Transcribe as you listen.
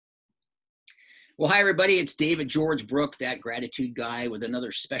Well, hi, everybody. It's David George Brook, that gratitude guy, with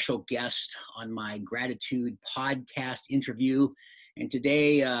another special guest on my gratitude podcast interview. And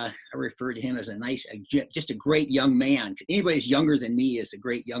today I refer to him as just a great young man. Anybody who's younger than me is a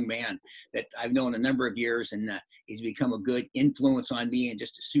great young man that I've known a number of years, and he's become a good influence on me and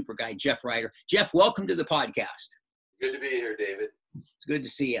just a super guy, Jeff Ryder. Jeff, welcome to the podcast. Good to be here, David. It's good to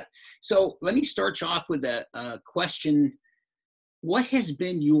see you. So let me start you off with a question. What has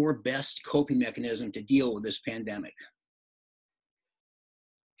been your best coping mechanism to deal with this pandemic?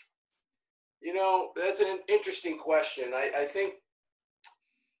 You know, that's an interesting question. I think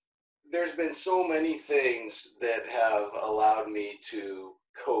there's been so many things that have allowed me to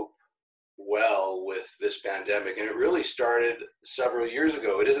cope well with this pandemic. And it really started several years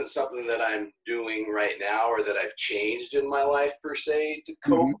ago. It isn't something that I'm doing right now or that I've changed in my life per se to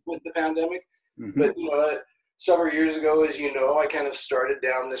cope with the pandemic. But, you know, several years ago, as you know, I kind of started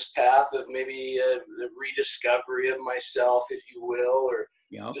down this path of maybe a rediscovery of myself, if you will, or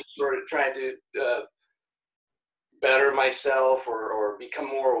just sort of trying to better myself or become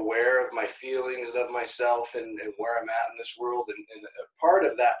more aware of my feelings of myself and where I'm at in this world. And a part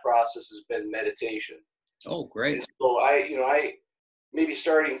of that process has been meditation. Oh, great. And so I maybe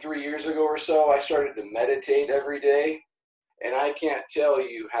starting 3 years ago or so, I started to meditate every day. And I can't tell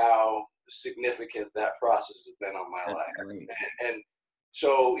you how significant that process has been on my life. And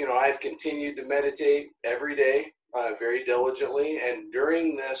so, you know, I've continued to meditate every day very diligently. And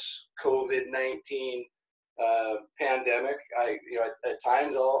during this COVID-19 pandemic, at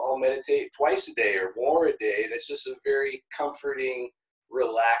times I'll meditate twice a day or more a day. And it's just a very comforting,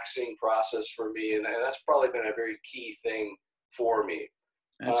 relaxing process for me. And that's probably been a very key thing for me.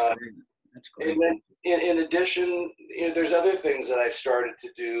 That's great. That's great. And then in addition, you know, there's other things that I've started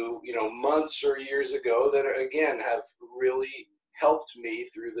to do, you know, months or years ago that again have really helped me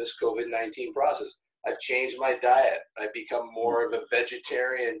through this COVID-19 process. I've changed my diet. I've become more of a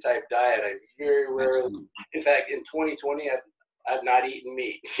vegetarian type diet. I very rarely, in fact, in 2020, I've not eaten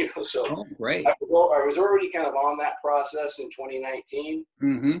meat, you know, so great. I was already kind of on that process in 2019,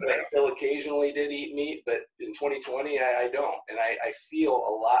 but I still occasionally did eat meat, but in 2020, I don't. And I feel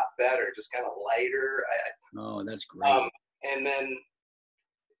a lot better, just kind of lighter. Oh, that's great. And then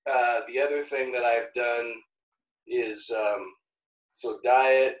the other thing that I've done is, so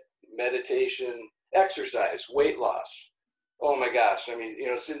diet, meditation, exercise, weight loss. Oh my gosh. I mean,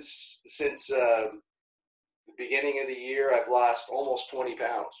 you know, since the beginning of the year, I've lost almost 20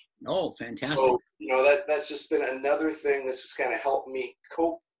 pounds. Oh, fantastic. So, you know, that's just been another thing that's just kind of helped me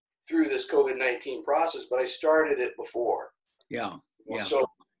cope through this COVID-19 process, but I started it before. Yeah. So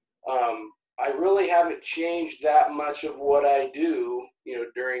I really haven't changed that much of what I do, you know,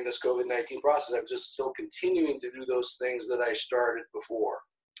 during this COVID-19 process. I'm just still continuing to do those things that I started before.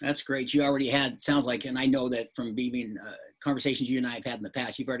 That's great. You already had, sounds like, and I know that from being conversations you and I have had in the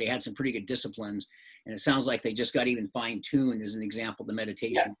past, you've already had some pretty good disciplines, and it sounds like they just got even fine-tuned as an example, the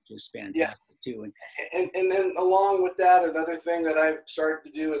meditation, which is fantastic too. And then along with that, another thing that I've started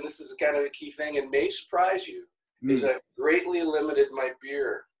to do, and this is kind of a key thing and may surprise you, is I've greatly limited my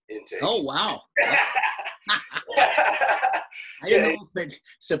beer intake. Oh, wow. I don't know if it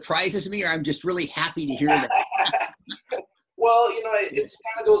surprises me or I'm just really happy to hear that. Well, you know, it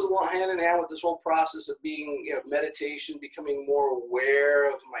kind of goes along hand in hand with this whole process of being, you know, meditation, becoming more aware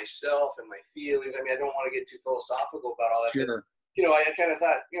of myself and my feelings. I mean, I don't want to get too philosophical about all that. Sure. But, you know, I kind of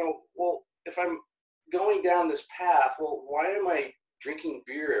thought, you know, well, if I'm going down this path, well, why am I drinking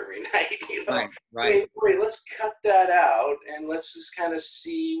beer every night? You know, right. Wait, let's cut that out and let's just kind of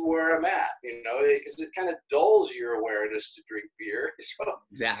see where I'm at, you know, because it kind of dulls your awareness to drink beer. So,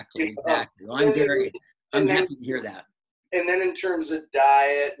 Exactly. Well, I'm happy to hear that. And then in terms of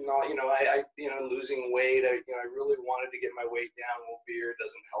diet and all, you know, I you know, losing weight, I really wanted to get my weight down. Well, beer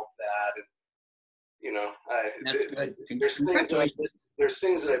doesn't help that. And, you know, that's good. There's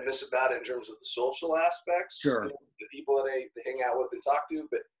things that I miss about it in terms of the social aspects. Sure. You know, the people that I hang out with and talk to,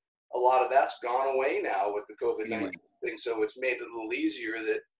 but a lot of that's gone away now with the COVID-19 thing. So it's made it a little easier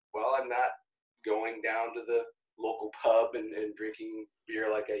that, well, I'm not going down to the local pub and drinking beer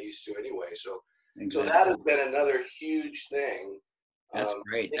like I used to anyway. So that has been another huge thing. That's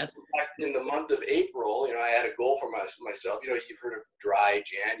great. In fact, in the month of April, you know, I had a goal for myself. You know, you've heard of dry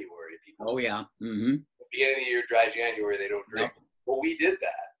January. People, oh, yeah. At the beginning of the year, dry January, they don't drink. Nope. Well, we did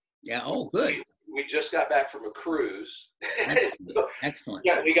that. Yeah. Oh, good. We just got back from a cruise. Excellent.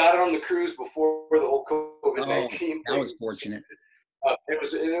 Yeah, we got on the cruise before the whole COVID-19 thing. That was fortunate.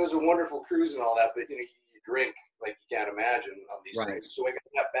 It was a wonderful cruise and all that, but, you know, drink like you can't imagine on these things. So we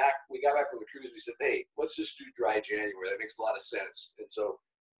got back from the cruise. We said, hey, let's just do dry January. That makes a lot of sense. And so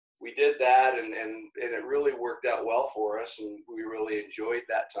we did that, and it really worked out well for us, and we really enjoyed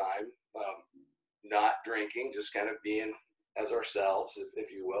that time. Not drinking, just kind of being as ourselves,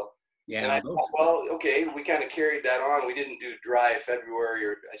 if you will. And Yeah. I thought, well, okay, we kind of carried that on. We didn't do dry February,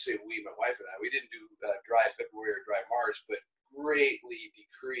 or I say we, my wife and I, we didn't do dry February or dry March, but greatly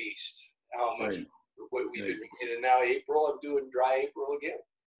decreased how much what we've been making. And now April, I'm doing dry April again.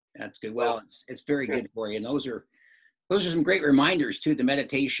 That's good. Well, it's very good for you. And those are some great reminders too, the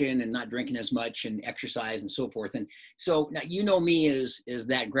meditation and not drinking as much and exercise and so forth. And so now, you know me as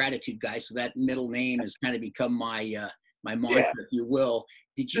that gratitude guy. So that middle name has kind of become my mantra, if you will.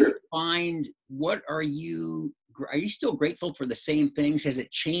 Did you find, are you still grateful for the same things? Has it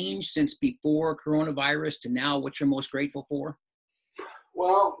changed since before coronavirus to now? What you're most grateful for?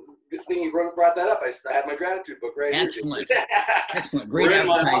 Well, good thing you brought that up. I have my gratitude book right here. Excellent. Great. We're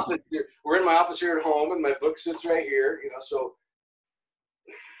in my office here at home, and my book sits right here. You know, so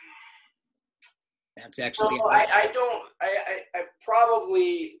that's actually. No, I don't. I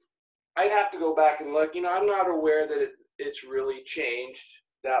probably. I'd have to go back and look. You know, I'm not aware that it's really changed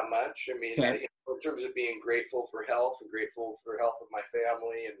that much. I mean, okay. In terms of being grateful for health and grateful for health of my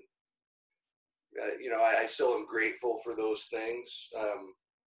family, and I still am grateful for those things.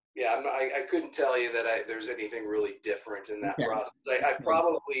 I couldn't tell you that there's anything really different in that process. I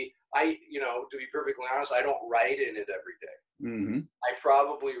probably, to be perfectly honest, I don't write in it every day. Mm-hmm. I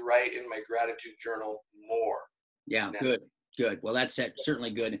probably write in my gratitude journal more. Yeah, now. Good. Well, that's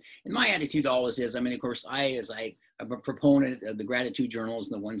certainly good. And my attitude always is, I mean, of course, I'm a proponent of the gratitude journals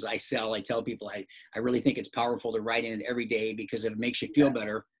and the ones I sell. I tell people I really think it's powerful to write in it every day, because if it makes you feel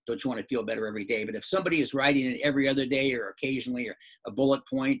better, don't you want to feel better every day? But if somebody is writing it every other day or occasionally, or a bullet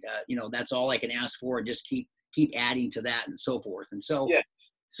point, that's all I can ask for, and just keep adding to that and so forth. And so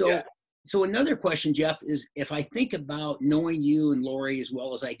another question, Jeff, is if I think about knowing you and Lori as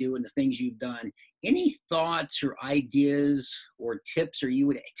well as I do and the things you've done, any thoughts or ideas or tips, or you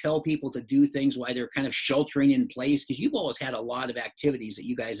would tell people to do things while they're kind of sheltering in place? Because you've always had a lot of activities that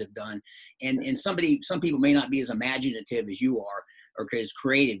you guys have done. And some people may not be as imaginative as you are or as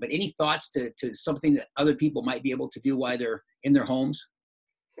creative, but any thoughts to something that other people might be able to do while they're in their homes?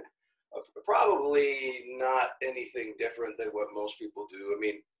 Probably not anything different than what most people do. I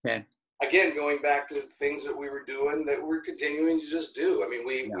mean, Again, going back to things that we were doing that we're continuing to just do. I mean,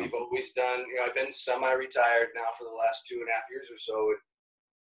 we've always done, I've been semi-retired now for the last 2.5 years or so. And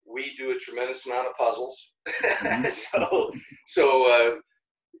we do a tremendous amount of puzzles. Mm-hmm. So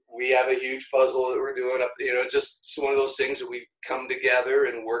we have a huge puzzle that we're doing up, just one of those things that we come together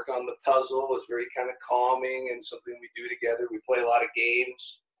and work on the puzzle. It's very kind of calming and something we do together. We play a lot of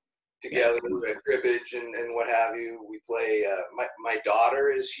games together, cribbage and what have you. We play, my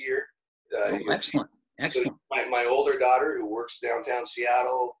daughter is here. Excellent. So my older daughter, who works downtown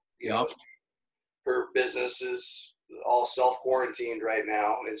Seattle, her business is all self-quarantined right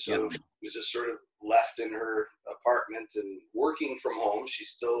now. And so she was just sort of left in her apartment and working from home. She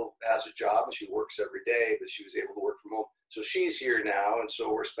still has a job and she works every day, but she was able to work from home. So she's here now. And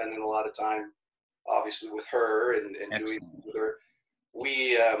so we're spending a lot of time, obviously, with her and doing with her.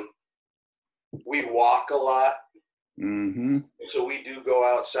 We walk a lot. Mm-hmm. So we do go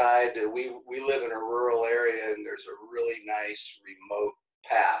outside. We live in a rural area, and there's a really nice remote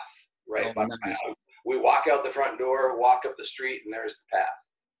path right by my house. We walk out the front door, walk up the street, and there's the path.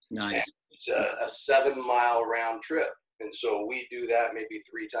 Nice. And it's a 7-mile round trip, and so we do that maybe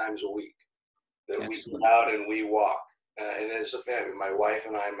 3 times a week. That we go out and we walk, and as a family, my wife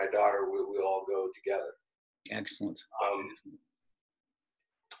and I and my daughter, we all go together. Excellent. I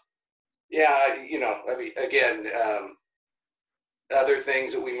mean, again, other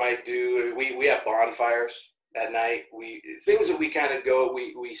things that we might do, we have bonfires at night. Things that we kind of go,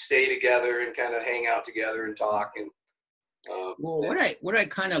 we stay together and kind of hang out together and talk. And well, what I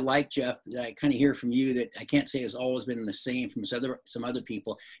kind of like, Jeff, that I kind of hear from you that I can't say has always been the same from some other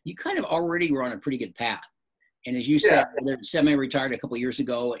people. You kind of already were on a pretty good path. And as you said, they're semi-retired a couple of years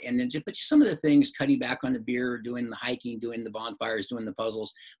ago, and then but some of the things, cutting back on the beer, doing the hiking, doing the bonfires, doing the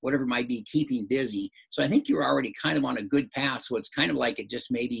puzzles, whatever it might be, keeping busy. So I think you're already kind of on a good path. So it's kind of like it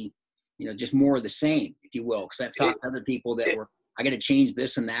just maybe, just more of the same, if you will. Because I've talked to other people that I got to change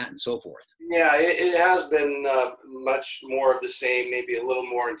this and that and so forth. Yeah, it has been much more of the same, maybe a little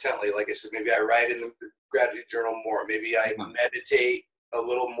more intently. Like I said, maybe I write in the gratitude journal more. Maybe I meditate a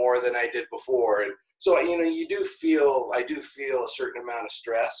little more than I did before. And so, I do feel a certain amount of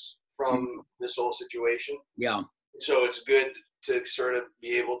stress from this whole situation. Yeah. So it's good to sort of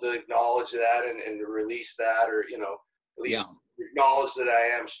be able to acknowledge that and to release that, or, at least acknowledge that I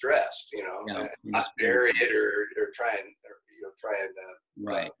am stressed, and not bury it or try and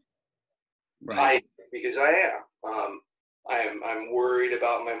Right. because I am. I'm worried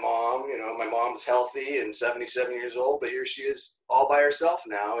about my mom. You know, my mom's healthy and 77 years old, but here she is all by herself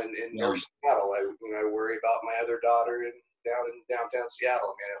now in Yeah. North Seattle. I worry about my other daughter down in downtown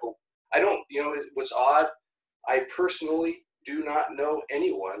Seattle. Man, I don't. You know, what's odd? I personally do not know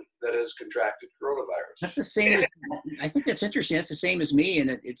anyone that has contracted coronavirus. That's the same as, I think that's interesting. That's the same as me,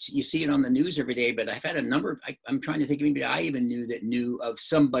 and it's you see it on the news every day. But I've had a number. I'm trying to think of maybe I even knew of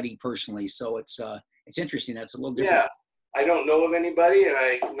somebody personally. So it's interesting. That's a little different. Yeah, I don't know of anybody, and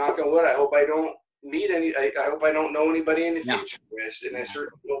I knock on wood. I hope I don't meet any. I hope I don't know anybody in the future. And I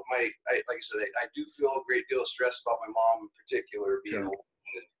certainly hope like I said, I do feel a great deal of stress about my mom in particular being old.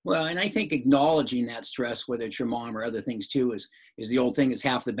 Well, and I think acknowledging that stress, whether it's your mom or other things too, is the old thing, is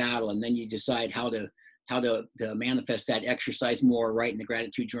half the battle. And then you decide how to manifest that, exercise more, write in the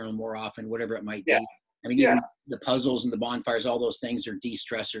gratitude journal more often, whatever it might be. I mean, even the puzzles and the bonfires, all those things are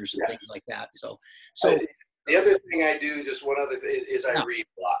de-stressors and things like that. So the other thing I do, just one other thing, is I read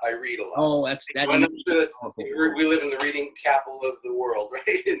a lot. I read a lot. Oh, we live in the reading capital of the world,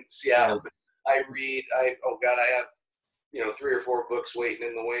 right, in Seattle. Yeah. I read. I have 3 or 4 books waiting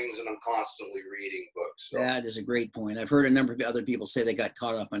in the wings, and I'm constantly reading books. So. That is a great point. I've heard a number of other people say they got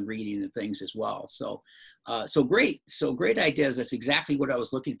caught up on reading and things as well. So, great. So great ideas. That's exactly what I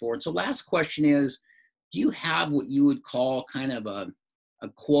was looking for. And so last question is, do you have what you would call kind of a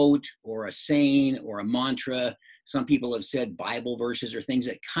quote or a saying or a mantra? Some people have said Bible verses or things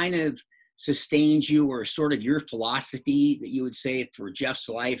that kind of sustains you, or sort of your philosophy that you would say for Jeff's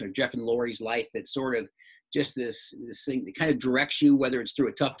life or Jeff and Lori's life, that sort of just this thing that kind of directs you, whether it's through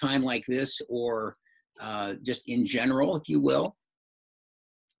a tough time like this or just in general, if you will?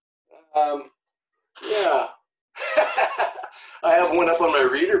 Yeah. I have one up on my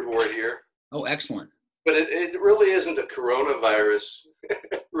reader board here. Oh, excellent. But it really isn't a coronavirus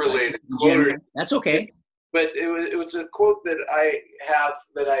related quote. That's okay. But it was a quote that I have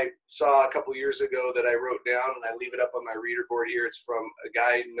that I saw a couple years ago that I wrote down, and I leave it up on my reader board here. It's from a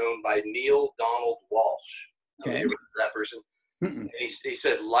guy known by Neil Donald Walsh. Okay. That person. And he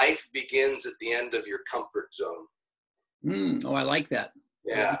said, "Life begins at the end of your comfort zone." Oh, I like that.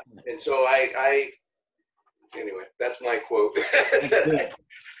 Yeah. And so anyway, that's my quote.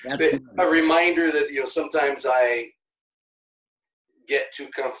 That's a reminder that, sometimes I get too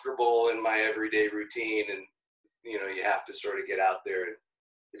comfortable in my everyday routine, and, you have to sort of get out there. And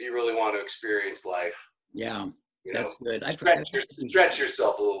if you really want to experience life, that's good. Stretch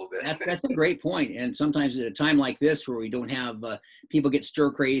yourself a little bit. That's a great point. And sometimes at a time like this, where we don't have people get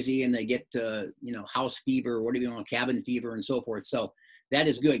stir crazy and they get house fever, whatever you want, cabin fever, and so forth. So that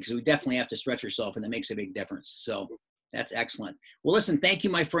is good, because we definitely have to stretch yourself, and that makes a big difference. So that's excellent. Well, listen, thank you,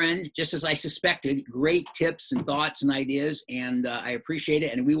 my friend. Just as I suspected, great tips and thoughts and ideas, and I appreciate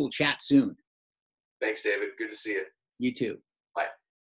it. And we will chat soon. Thanks, David. Good to see you. You too.